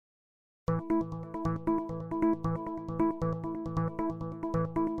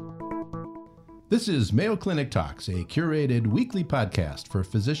This is Mayo Clinic Talks, a curated weekly podcast for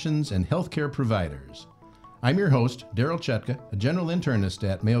physicians and healthcare providers. I'm your host, Daryl Chetka, a general internist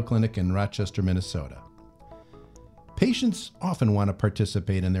at Mayo Clinic in Rochester, Minnesota. Patients often want to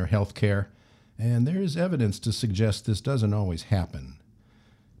participate in their healthcare, and there is evidence to suggest this doesn't always happen.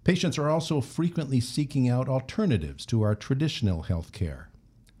 Patients are also frequently seeking out alternatives to our traditional healthcare.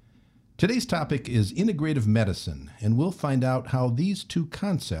 Today's topic is integrative medicine, and we'll find out how these two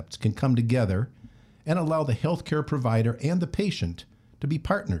concepts can come together and allow the healthcare provider and the patient to be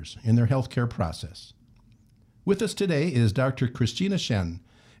partners in their healthcare process. With us today is Dr. Christina Shen,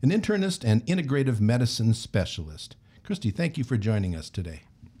 an internist and integrative medicine specialist. Christy, thank you for joining us today.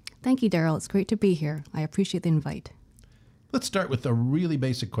 Thank you, Daryl. It's great to be here. I appreciate the invite. Let's start with a really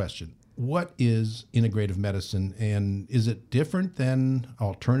basic question. What is integrative medicine, and is it different than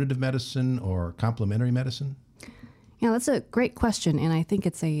alternative medicine or complementary medicine? Yeah, that's a great question, and I think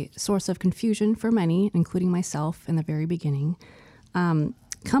it's a source of confusion for many, including myself in the very beginning.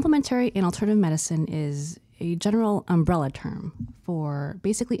 Complementary and alternative medicine is a general umbrella term for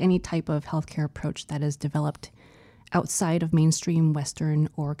basically any type of healthcare approach that is developed outside of mainstream Western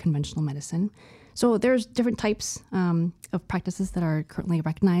or conventional medicine. So there's different types of practices that are currently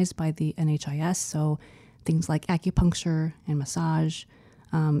recognized by the NHIS, so things like acupuncture and massage,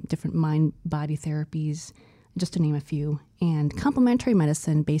 different mind-body therapies, just to name a few. And complementary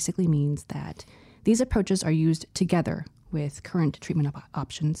medicine basically means that these approaches are used together with current treatment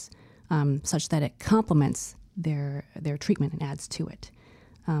options, such that it complements their treatment and adds to it.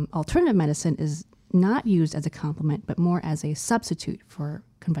 Alternative medicine is not used as a complement, but more as a substitute for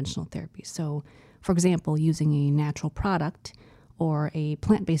conventional therapy. So, for example, using a natural product or a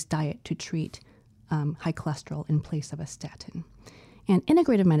plant-based diet to treat high cholesterol in place of a statin. And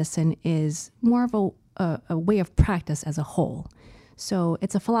integrative medicine is more of a way of practice as a whole. So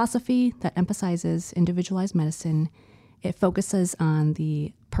it's a philosophy that emphasizes individualized medicine. It focuses on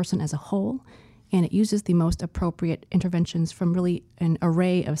the person as a whole, and it uses the most appropriate interventions from really an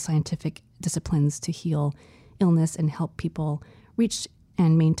array of scientific disciplines to heal illness and help people reach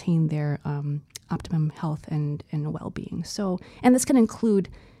and maintain their optimum health and well-being. So, and this can include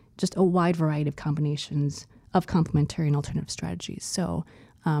just a wide variety of combinations of complementary and alternative strategies. So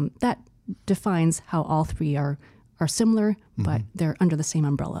that defines how all three are similar, but they're under the same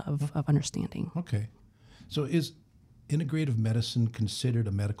umbrella of understanding. Okay. So is integrative medicine considered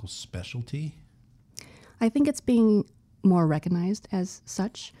a medical specialty? I think it's being more recognized as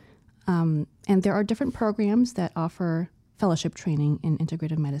such. And there are different programs that offer fellowship training in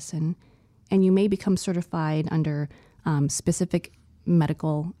integrative medicine. And you may become certified under specific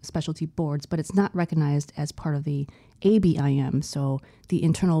medical specialty boards, but it's not recognized as part of the ABIM, so the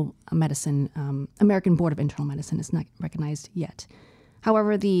Internal Medicine, American Board of Internal Medicine is not recognized yet.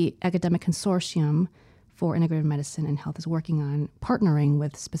 However, the Academic Consortium for Integrative Medicine and Health is working on partnering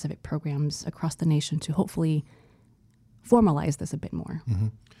with specific programs across the nation to hopefully formalize this a bit more. Mm-hmm.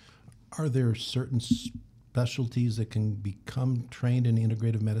 Are there certain specialties that can become trained in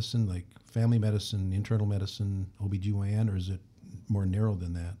integrative medicine, like family medicine, internal medicine, OBGYN, or is it more narrow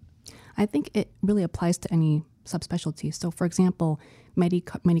than that? I think it really applies to any subspecialty. So, for example, many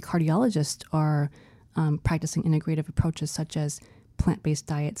cardiologists are practicing integrative approaches such as plant-based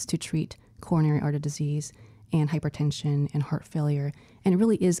diets to treat coronary artery disease and hypertension and heart failure. And it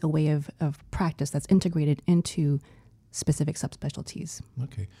really is a way of practice that's integrated into specific subspecialties.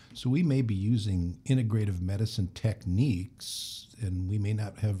 Okay. So we may be using integrative medicine techniques and we may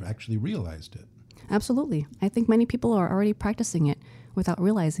not have actually realized it. Absolutely. I think many people are already practicing it without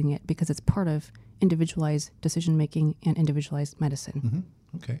realizing it because it's part of individualized decision-making and individualized medicine.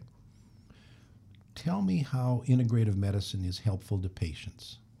 Mm-hmm. Okay. Tell me how integrative medicine is helpful to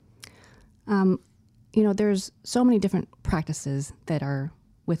patients. There's so many different practices that are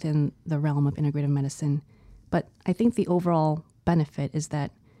within the realm of integrative medicine, but I think the overall benefit is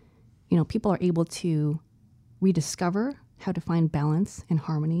that, people are able to rediscover how to find balance and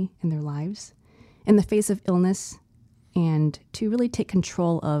harmony in their lives in the face of illness and to really take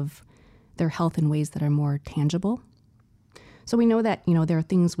control of their health in ways that are more tangible. So we know that, there are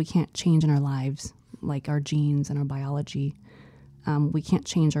things we can't change in our lives, like our genes and our biology. We can't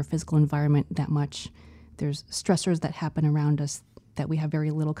change our physical environment that much. There's stressors that happen around us that we have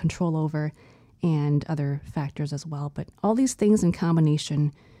very little control over and other factors as well. But all these things in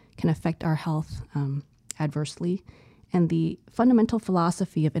combination can affect our health adversely. And the fundamental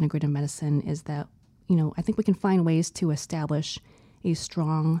philosophy of integrative medicine is that, I think we can find ways to establish a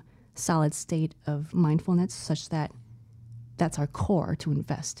strong, solid state of mindfulness such that that's our core to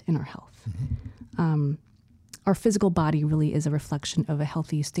invest in our health. Our physical body really is a reflection of a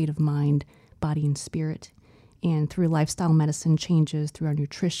healthy state of mind, body, and spirit. And through lifestyle medicine changes, through our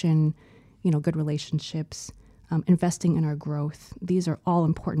nutrition, good relationships, investing in our growth, these are all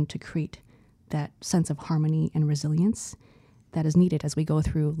important to create that sense of harmony and resilience that is needed as we go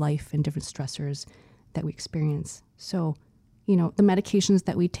through life and different stressors that we experience. So, the medications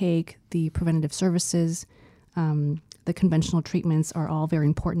that we take, the preventative services, the conventional treatments are all very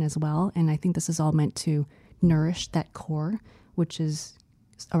important as well. And I think this is all meant to nourish that core, which is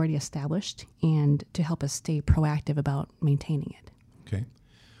already established, and to help us stay proactive about maintaining it. Okay.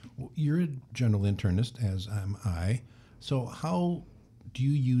 Well, you're a general internist, as am I. So how do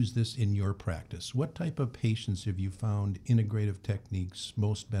you use this in your practice? What type of patients have you found integrative techniques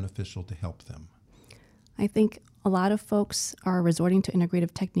most beneficial to help them? I think a lot of folks are resorting to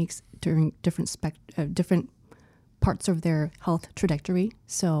integrative techniques during different parts of their health trajectory.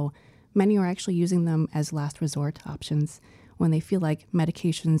 So many are actually using them as last resort options when they feel like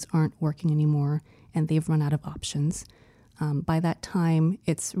medications aren't working anymore and they've run out of options. By that time,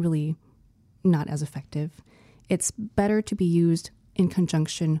 it's really not as effective. It's better to be used in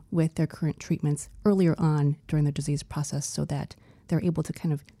conjunction with their current treatments earlier on during the disease process so that they're able to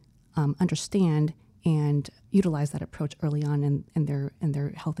kind of understand and utilize that approach early on in their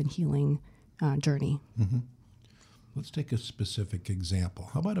health and healing journey. Mm-hmm. Let's take a specific example.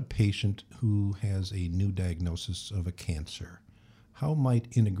 How about a patient who has a new diagnosis of a cancer? How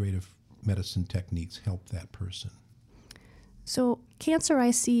might integrative medicine techniques help that person? So cancer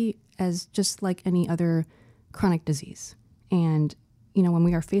I see as just like any other chronic disease. And, when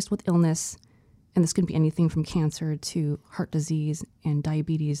we are faced with illness, and this can be anything from cancer to heart disease and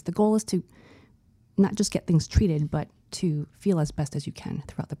diabetes, the goal is to not just get things treated, but to feel as best as you can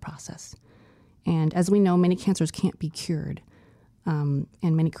throughout the process. And as we know, many cancers can't be cured, and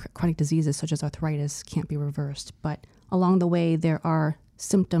many chronic diseases such as arthritis can't be reversed. But along the way, there are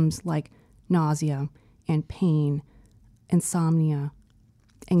symptoms like nausea and pain, insomnia,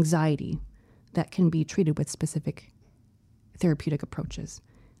 anxiety that can be treated with specific therapeutic approaches.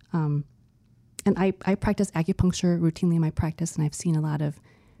 And I practice acupuncture routinely in my practice, and I've seen a lot of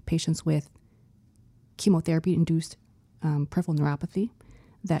patients with chemotherapy-induced peripheral neuropathy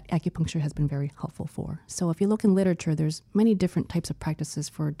that acupuncture has been very helpful for. So if you look in literature, there's many different types of practices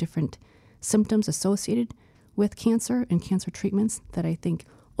for different symptoms associated with cancer and cancer treatments that I think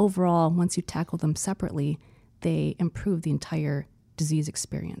overall, once you tackle them separately, they improve the entire disease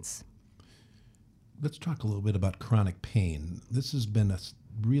experience. Let's talk a little bit about chronic pain. This has been a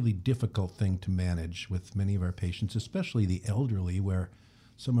really difficult thing to manage with many of our patients, especially the elderly, where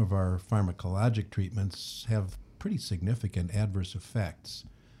some of our pharmacologic treatments have pretty significant adverse effects.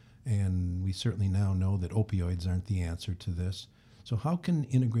 And we certainly now know that opioids aren't the answer to this. So how can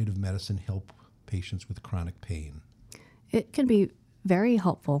integrative medicine help patients with chronic pain? It can be very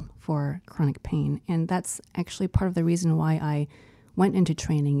helpful for chronic pain. And that's actually part of the reason why I went into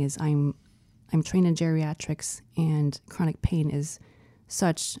training is I'm trained in geriatrics, and chronic pain is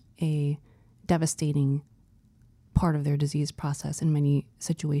such a devastating part of their disease process in many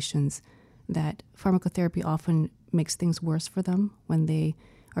situations that pharmacotherapy often makes things worse for them when they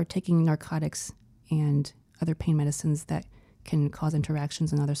are taking narcotics and other pain medicines that can cause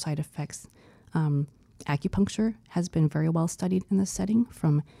interactions and other side effects. Acupuncture has been very well studied in this setting,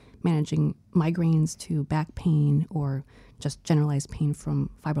 from managing migraines to back pain or just generalized pain from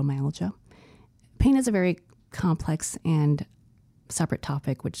fibromyalgia. Pain is a very complex and separate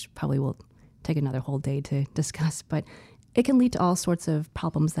topic, which probably will take another whole day to discuss, but it can lead to all sorts of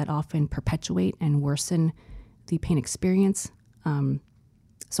problems that often perpetuate and worsen the pain experience.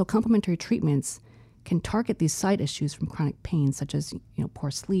 So complementary treatments can target these side issues from chronic pain, such as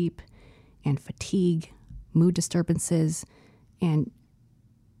poor sleep and fatigue, mood disturbances, and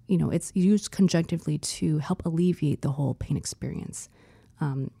it's used conjunctively to help alleviate the whole pain experience.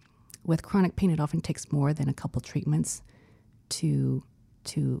 With chronic pain, it often takes more than a couple treatments to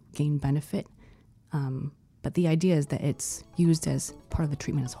gain benefit. But the idea is that it's used as part of the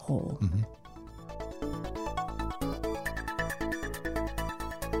treatment as a whole. Mm-hmm.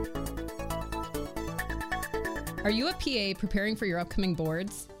 Are you a PA preparing for your upcoming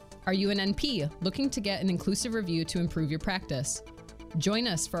boards? Are you an NP looking to get an inclusive review to improve your practice? Join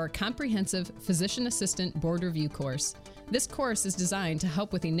us for our comprehensive Physician Assistant Board Review course. This course is designed to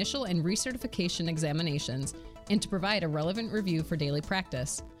help with initial and recertification examinations and to provide a relevant review for daily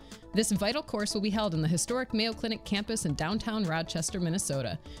practice. This vital course will be held in the historic Mayo Clinic campus in downtown Rochester,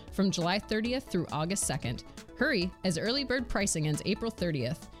 Minnesota, from July 30th through August 2nd. Hurry, as early bird pricing ends April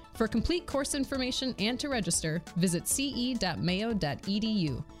 30th. For complete course information and to register, visit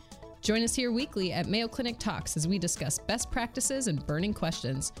ce.mayo.edu. Join us here weekly at Mayo Clinic Talks as we discuss best practices and burning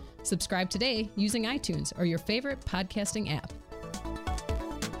questions. Subscribe today using iTunes or your favorite podcasting app.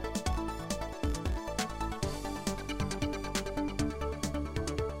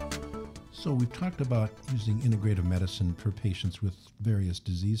 So we've talked about using integrative medicine for patients with various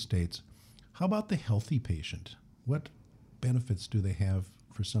disease states. How about the healthy patient? What benefits do they have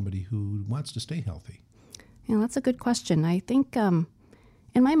for somebody who wants to stay healthy? Yeah, that's a good question. I think, in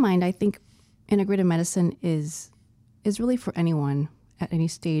my mind, I think integrative medicine is really for anyone at any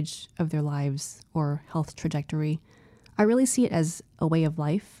stage of their lives or health trajectory. I really see it as a way of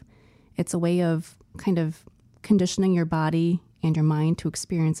life. It's a way of kind of conditioning your body and your mind to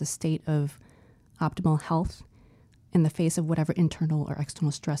experience a state of optimal health in the face of whatever internal or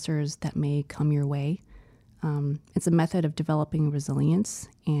external stressors that may come your way. It's a method of developing resilience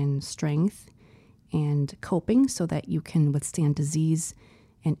and strength and coping so that you can withstand disease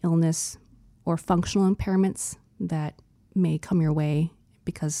and illness or functional impairments that may come your way,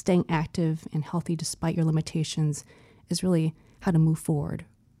 because staying active and healthy despite your limitations is really how to move forward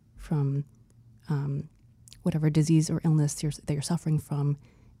from whatever disease or illness that you're suffering from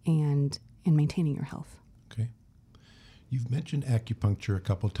and in maintaining your health. Okay. You've mentioned acupuncture a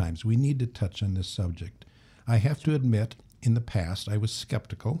couple times. We need to touch on this subject. I have to admit, in the past, I was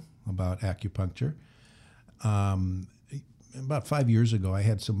skeptical about acupuncture. About 5 years ago, I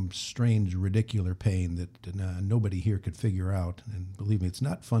had some strange radicular pain that nobody here could figure out. And believe me, it's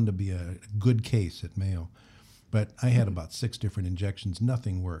not fun to be a good case at Mayo. But I had about 6 different injections.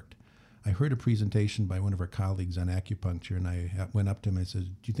 Nothing worked. I heard a presentation by one of our colleagues on acupuncture, and I went up to him and I said,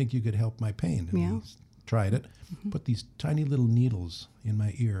 "Do you think you could help my pain?" And Yeah. he tried it, put these tiny little needles in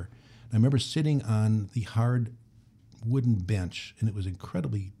my ear. I remember sitting on the hard wooden bench, and it was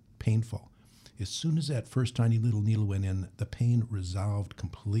incredibly painful. As soon as that first tiny little needle went in, the pain resolved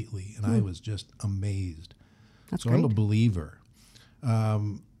completely, and I was just amazed. That's So great. I'm a believer.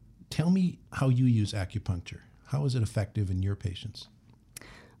 Tell me how you use acupuncture. How is it effective in your patients?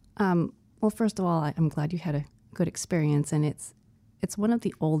 Well, first of all, I'm glad you had a good experience, and it's one of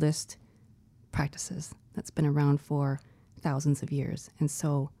the oldest practices that's been around for thousands of years. And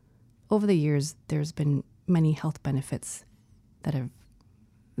so over the years, there's been many health benefits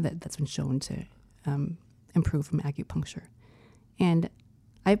that's been shown to improve from acupuncture. And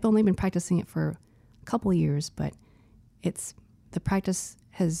I've only been practicing it for a couple of years, but the practice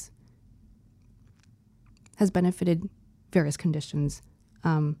has benefited various conditions.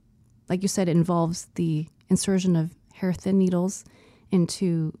 Like you said, it involves the insertion of hair-thin needles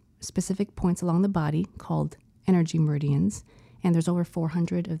into specific points along the body called energy meridians. And there's over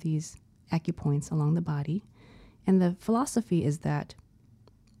 400 of these acupoints along the body. And the philosophy is that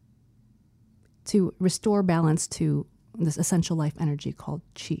to restore balance to this essential life energy called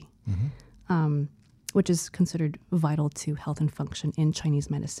qi, which is considered vital to health and function in Chinese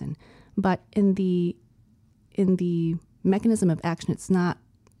medicine. But in the mechanism of action, it's not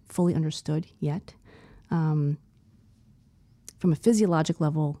fully understood yet. From a physiologic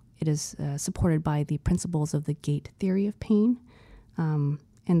level, it is supported by the principles of the gate theory of pain. And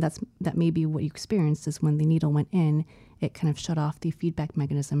that may be what you experienced is when the needle went in, it kind of shut off the feedback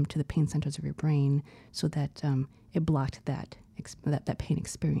mechanism to the pain centers of your brain so that it blocked that pain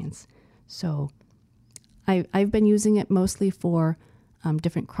experience. So I've been using it mostly for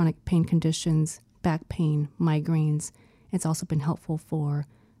different chronic pain conditions, back pain, migraines. It's also been helpful for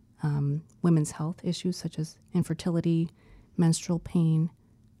women's health issues such as infertility, menstrual pain,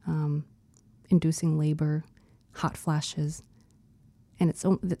 inducing labor, hot flashes. And it's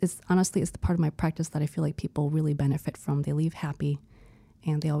honestly, it's the part of my practice that I feel like people really benefit from. They leave happy,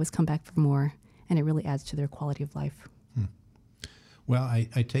 and they always come back for more, and it really adds to their quality of life. Well, I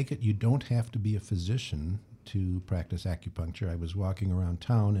take it you don't have to be a physician to practice acupuncture. I was walking around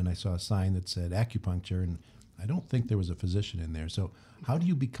town, and I saw a sign that said acupuncture, and I don't think there was a physician in there. So how do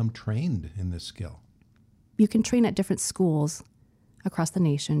you become trained in this skill? You can train at different schools across the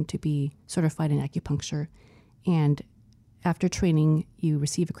nation to be certified in acupuncture, and after training, you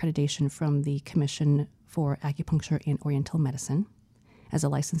receive accreditation from the Commission for Acupuncture and Oriental Medicine as a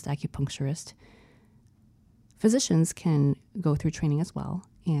licensed acupuncturist. Physicians can go through training as well,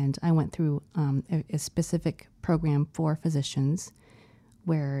 and I went through a specific program for physicians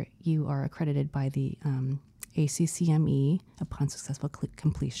where you are accredited by the ACCME upon successful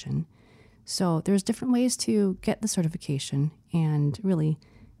completion. So there's different ways to get the certification, and really,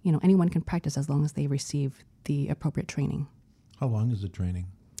 anyone can practice as long as they receive the appropriate training. How long is the training?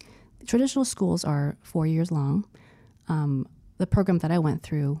 Traditional schools are 4 years long. the program that I went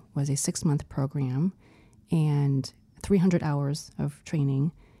through was a 6-month program and 300 hours of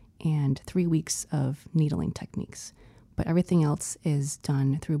training and 3 weeks of needling techniques. But everything else is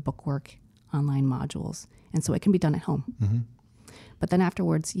done through bookwork, online modules. And so it can be done at home. Mm-hmm. But then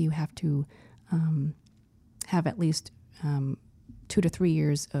afterwards, you have to have at least 2 to 3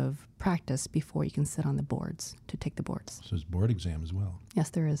 years of practice before you can sit on the boards to take the boards. So there's board exam as well.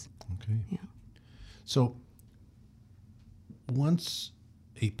 Yes, there is. Okay. Yeah. So once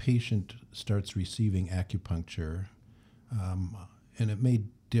a patient starts receiving acupuncture, and it may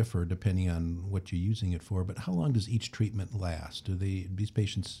differ depending on what you're using it for, but how long does each treatment last? Do these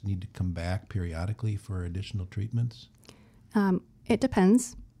patients need to come back periodically for additional treatments? It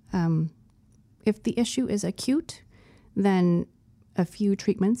depends. If the issue is acute, then a few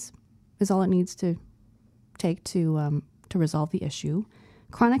treatments is all it needs to take to resolve the issue.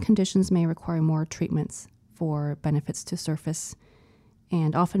 Chronic conditions may require more treatments for benefits to surface,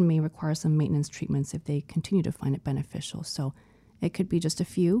 and often may require some maintenance treatments if they continue to find it beneficial. So it could be just a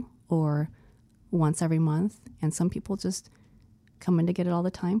few or once every month, and some people just come in to get it all the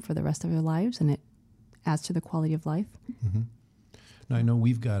time for the rest of their lives, and it adds to their quality of life. Mm-hmm. Now, I know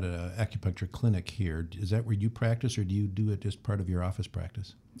we've got an acupuncture clinic here. Is that where you practice, or do you do it just part of your office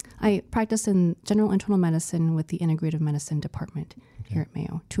practice? I practice in general internal medicine with the integrative medicine department here at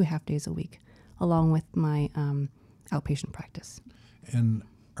Mayo, 2.5 days a week, along with my outpatient practice. And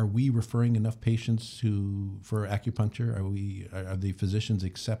are we referring enough patients for acupuncture? Are the physicians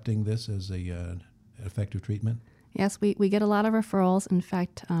accepting this as a effective treatment? Yes, we get a lot of referrals. In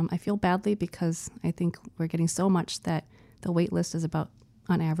fact, I feel badly because I think we're getting so much that the wait list is about,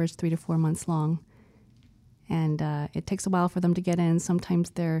 on average, 3 to 4 months long. And it takes a while for them to get in.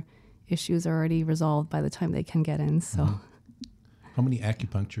 Sometimes their issues are already resolved by the time they can get in. So, How many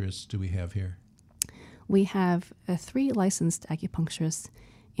acupuncturists do we have here? We have 3 licensed acupuncturists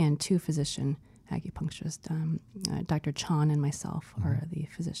and 2 physician acupuncturists. Dr. Chan and myself are the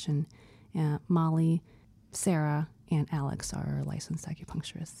physician. Molly, Sarah, and Alex are our licensed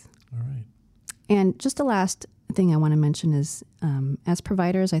acupuncturists. All right. And just the last thing I want to mention is, as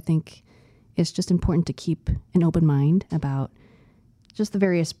providers, I think it's just important to keep an open mind about just the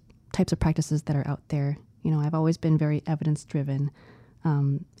various types of practices that are out there. You know, I've always been very evidence-driven,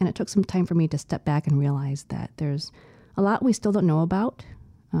 and it took some time for me to step back and realize that there's a lot we still don't know about,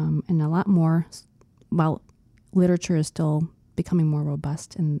 and a lot more, while literature is still becoming more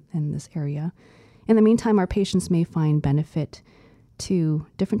robust in this area. In the meantime, our patients may find benefit to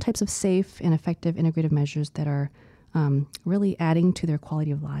different types of safe and effective integrative measures that are really adding to their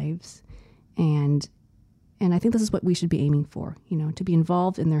quality of lives. And I think this is what we should be aiming for, you know, to be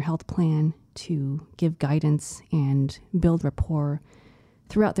involved in their health plan, to give guidance and build rapport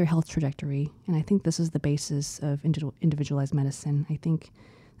throughout their health trajectory. And I think this is the basis of individualized medicine. I think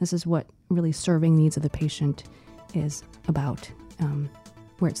this is what really serving needs of the patient is about,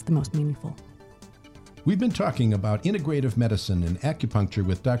 where it's the most meaningful. We've been talking about integrative medicine and acupuncture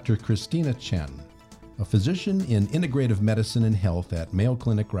with Dr. Christina Chen, a physician in integrative medicine and health at Mayo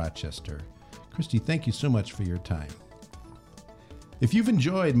Clinic, Rochester. Christy, thank you so much for your time. If you've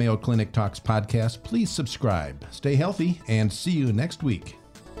enjoyed Mayo Clinic Talks podcast, please subscribe. Stay healthy and see you next week.